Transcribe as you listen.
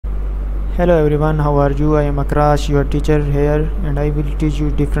Hello everyone, how are you? I am Akrash, your teacher here, and I will teach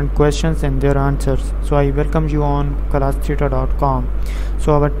you different questions and their answers. So I welcome you on classtheta.com.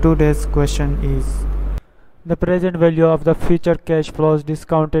 So our today's question is: the present value of the future cash flows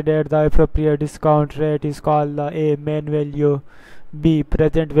discounted at the appropriate discount rate is called the A, main value, B,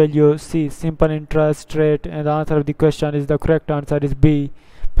 present value, C, simple interest rate, and the answer of the question is the correct answer is B,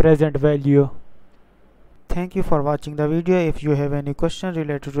 present value. Thank you for watching the video. If you have any question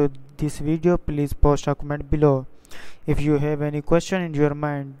related to this video, please post a comment below. If you have any question in your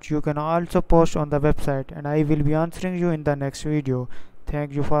mind, you can also post on the website and I will be answering you in the next video.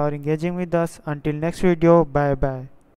 Thank you for engaging with us. Until next video, bye bye.